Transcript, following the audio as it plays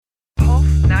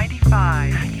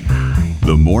95.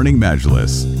 The Morning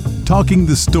Majlis, talking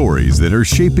the stories that are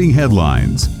shaping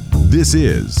headlines. This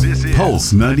is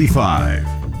Pulse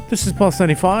 95. This is Pulse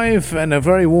 95 and a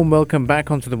very warm welcome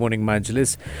back onto the Morning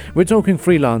Majlis. We're talking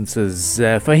freelancers.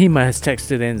 Fahima has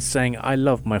texted in saying, I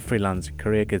love my freelancing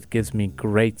career. It gives me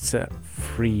great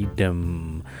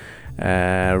freedom.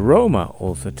 Roma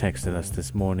also texted us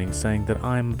this morning saying that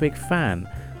I'm a big fan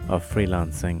of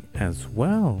freelancing as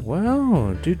well.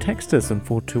 Well, do text us on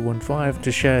 4215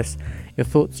 to share your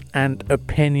thoughts and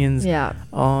opinions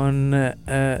on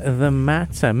the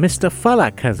matter. Mr.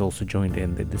 Falak has also joined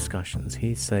in the discussions.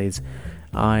 He says,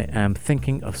 I am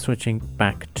thinking of switching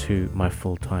back to my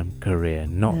full-time career.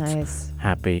 Not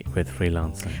happy with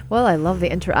freelancing. Well, I love the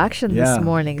interaction this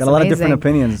morning. Got a lot of different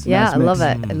opinions. Yeah, nice I love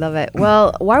it. I love it.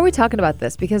 Well, why are we talking about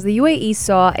this? Because the UAE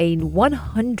saw a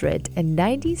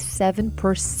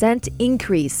 197%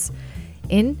 increase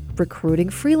in recruiting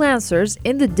freelancers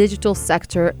in the digital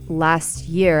sector last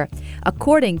year,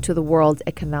 according to the World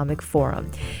Economic Forum.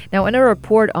 Now, in a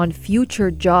report on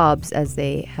future jobs, as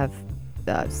they have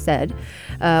said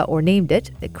or named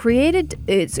it,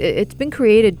 it's been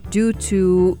created due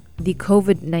to the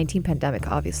COVID-19 pandemic,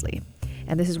 obviously.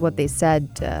 And this is what they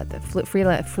said, the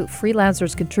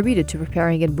freelancers contributed to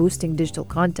preparing and boosting digital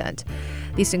content.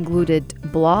 These included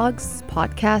blogs,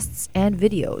 podcasts, and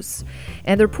videos.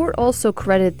 And the report also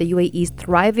credited the UAE's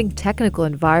thriving technical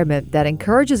environment that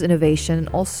encourages innovation and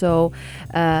also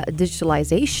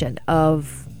digitalization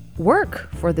of work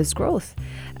for this growth.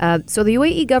 So the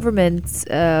UAE government's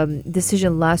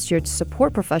decision last year to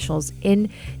support professionals in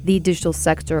the digital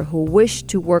sector who wish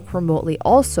to work remotely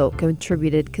also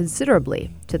contributed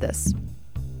considerably to this.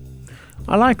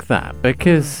 I like that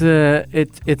because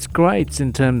it's great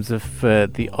in terms of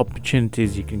the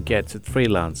opportunities you can get as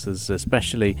freelancers,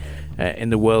 especially in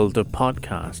the world of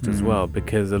podcast as well,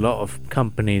 because a lot of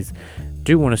companies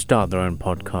do want to start their own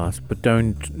podcast but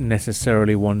don't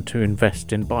necessarily want to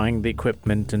invest in buying the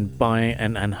equipment and buying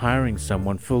and hiring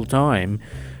someone full-time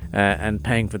and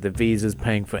paying for the visas,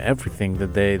 paying for everything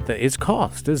that it's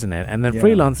cost, isn't it? And then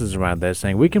freelancers are out there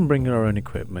saying, we can bring our own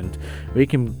equipment, we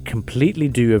can completely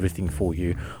do everything for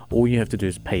you. All you have to do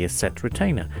is pay a set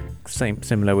retainer.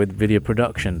 Similar with video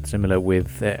production, similar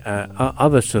with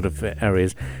other sort of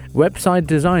areas, website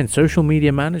design, social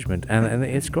media management, and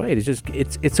it's great.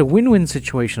 It's a win-win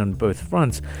situation on both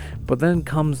fronts. But then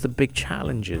comes the big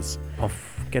challenges of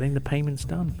getting the payments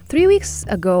done. 3 weeks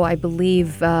ago, I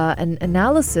believe, an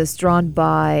analysis drawn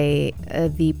by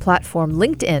the platform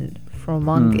LinkedIn from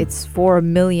among its 4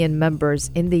 million members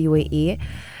in the UAE.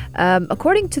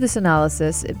 According to this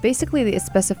analysis, it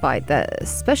specified that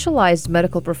specialized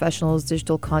medical professionals,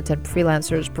 digital content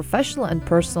freelancers, professional and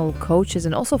personal coaches,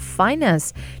 and also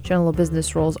finance general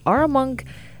business roles are among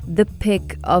the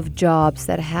pick of jobs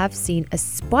that have seen a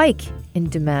spike in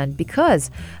demand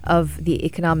because of the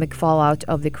economic fallout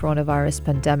of the coronavirus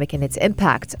pandemic and its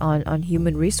impact on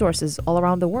human resources all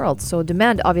around the world. So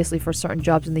demand, obviously, for certain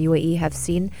jobs in the UAE have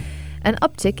seen an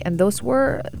uptick, and those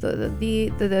were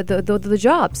the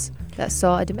jobs that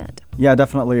saw a demand. Yeah,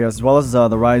 definitely, as well as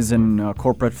the rise in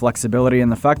corporate flexibility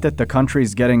and the fact that the country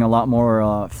is getting a lot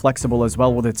more flexible as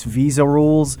well with its visa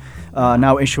rules,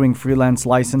 now issuing freelance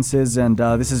licenses, and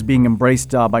this is being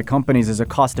embraced by companies as a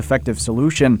cost-effective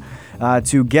solution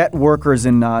to get workers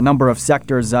in a number of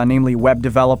sectors, namely web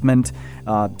development,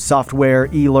 software,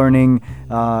 e-learning,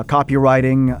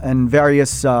 copywriting, and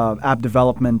various app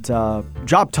development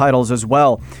job titles as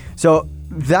well. So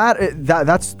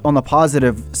that's on the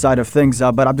positive side of things.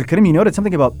 But Abdulkarim, you noted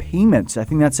something about payments. I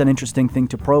think that's an interesting thing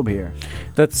to probe here.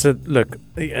 Look,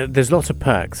 there's lots of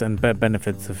perks and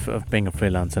benefits of being a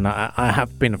freelancer. And I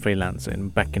have been a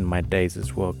freelancer back in my days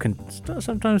as well. Can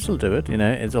sometimes still do it,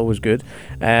 it's always good.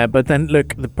 But then,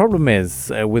 look, the problem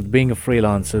is with being a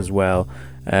freelancer as well,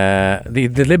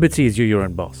 the liberty is you're your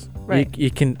own boss. Right.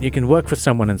 You can work for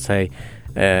someone and say,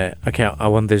 okay, I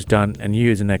want this done, and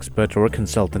you as an expert or a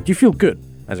consultant, you feel good.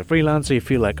 As a freelancer, you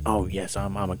feel like, oh yes,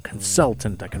 I'm a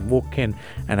consultant, I can walk in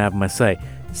and have my say.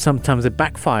 Sometimes it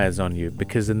backfires on you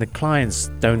because then the clients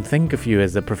don't think of you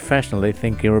as a professional. They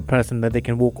think you're a person that they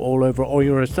can walk all over, or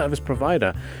you're a service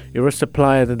provider. You're a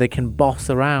supplier that they can boss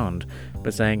around by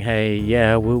saying, hey,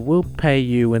 yeah, we'll pay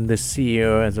you when the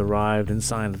CEO has arrived and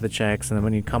signed the checks, and then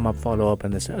when you come up, follow up,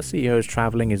 and the CEO is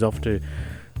traveling, he's off to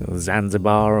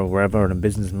Zanzibar or wherever in a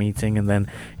business meeting, and then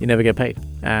you never get paid.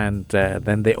 And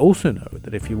then they also know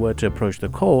that if you were to approach the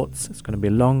courts, it's going to be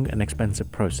a long and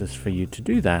expensive process for you to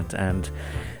do that. And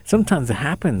sometimes it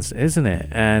happens, isn't it?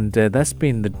 And that's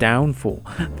been the downfall.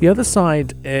 The other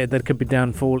side that could be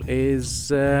downfall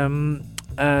is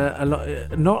a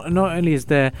lot. Not only is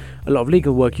there a lot of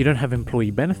legal work, you don't have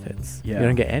employee benefits. Yeah. You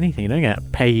don't get anything. You don't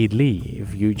get paid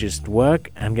leave. You just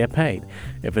work and get paid.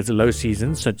 If it's a low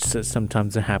season, such as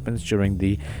sometimes it happens during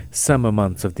the summer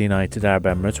months of the United Arab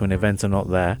Emirates when events are not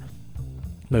there,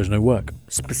 there's no work.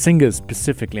 Singers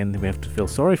specifically, and we have to feel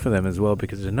sorry for them as well,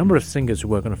 because there's a number of singers who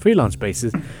work on a freelance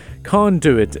basis can't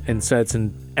do it in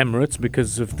certain Emirates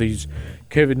because of these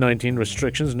COVID-19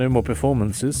 restrictions, no more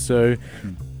performances, so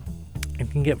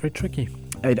it can get very tricky.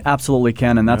 It absolutely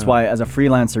can, and that's why as a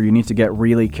freelancer you need to get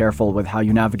really careful with how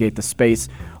you navigate the space.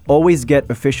 Always get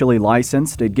officially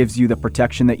licensed. It gives you the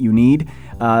protection that you need.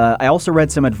 I also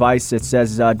read some advice. It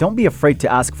says, don't be afraid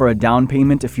to ask for a down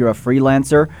payment if you're a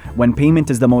freelancer, when payment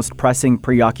is the most pressing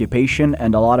preoccupation,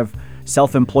 and a lot of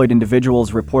self-employed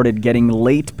individuals reported getting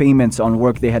late payments on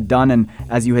work they had done, and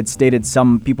as you had stated,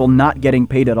 some people not getting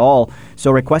paid at all. So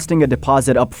requesting a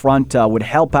deposit up front would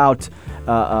help out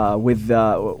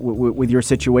with your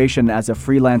situation as a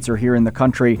freelancer here in the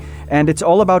country. And it's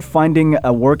all about finding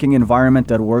a working environment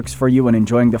that works for you and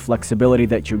enjoying the flexibility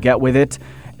that you get with it,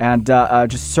 and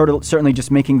just certainly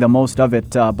just making the most of it.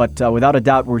 But without a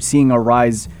doubt, we're seeing a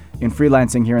rise in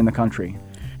freelancing here in the country.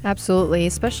 Absolutely,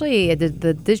 especially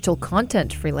the digital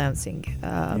content freelancing.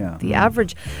 The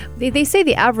average, they say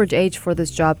the average age for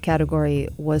this job category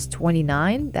was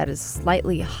 29. That is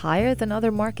slightly higher than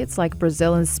other markets like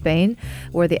Brazil and Spain,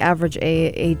 where the average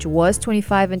age was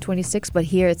 25 and 26, but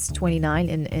here it's 29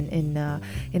 in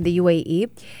the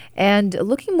UAE. And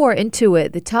looking more into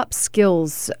it, the top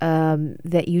skills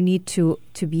that you need to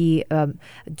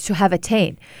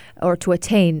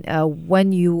attain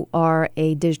when you are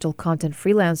a digital content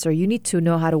freelancer, you need to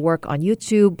know how to work on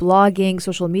YouTube, blogging,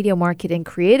 social media marketing,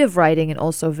 creative writing, and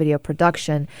also video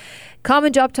production.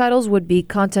 Common job titles would be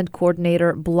content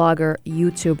coordinator, blogger,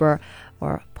 YouTuber,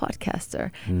 or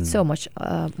podcaster. So much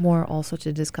more also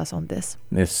to discuss on this.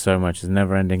 There's so much. It's a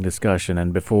never-ending discussion.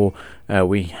 And before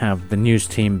we have the news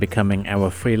team becoming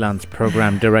our freelance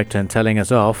program director and telling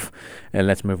us off,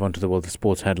 let's move on to the world of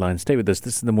sports headlines. Stay with us.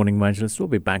 This is the Morning Evangelist. We'll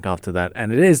be back after that.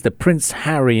 And it is the Prince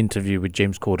Harry interview with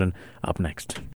James Corden up next.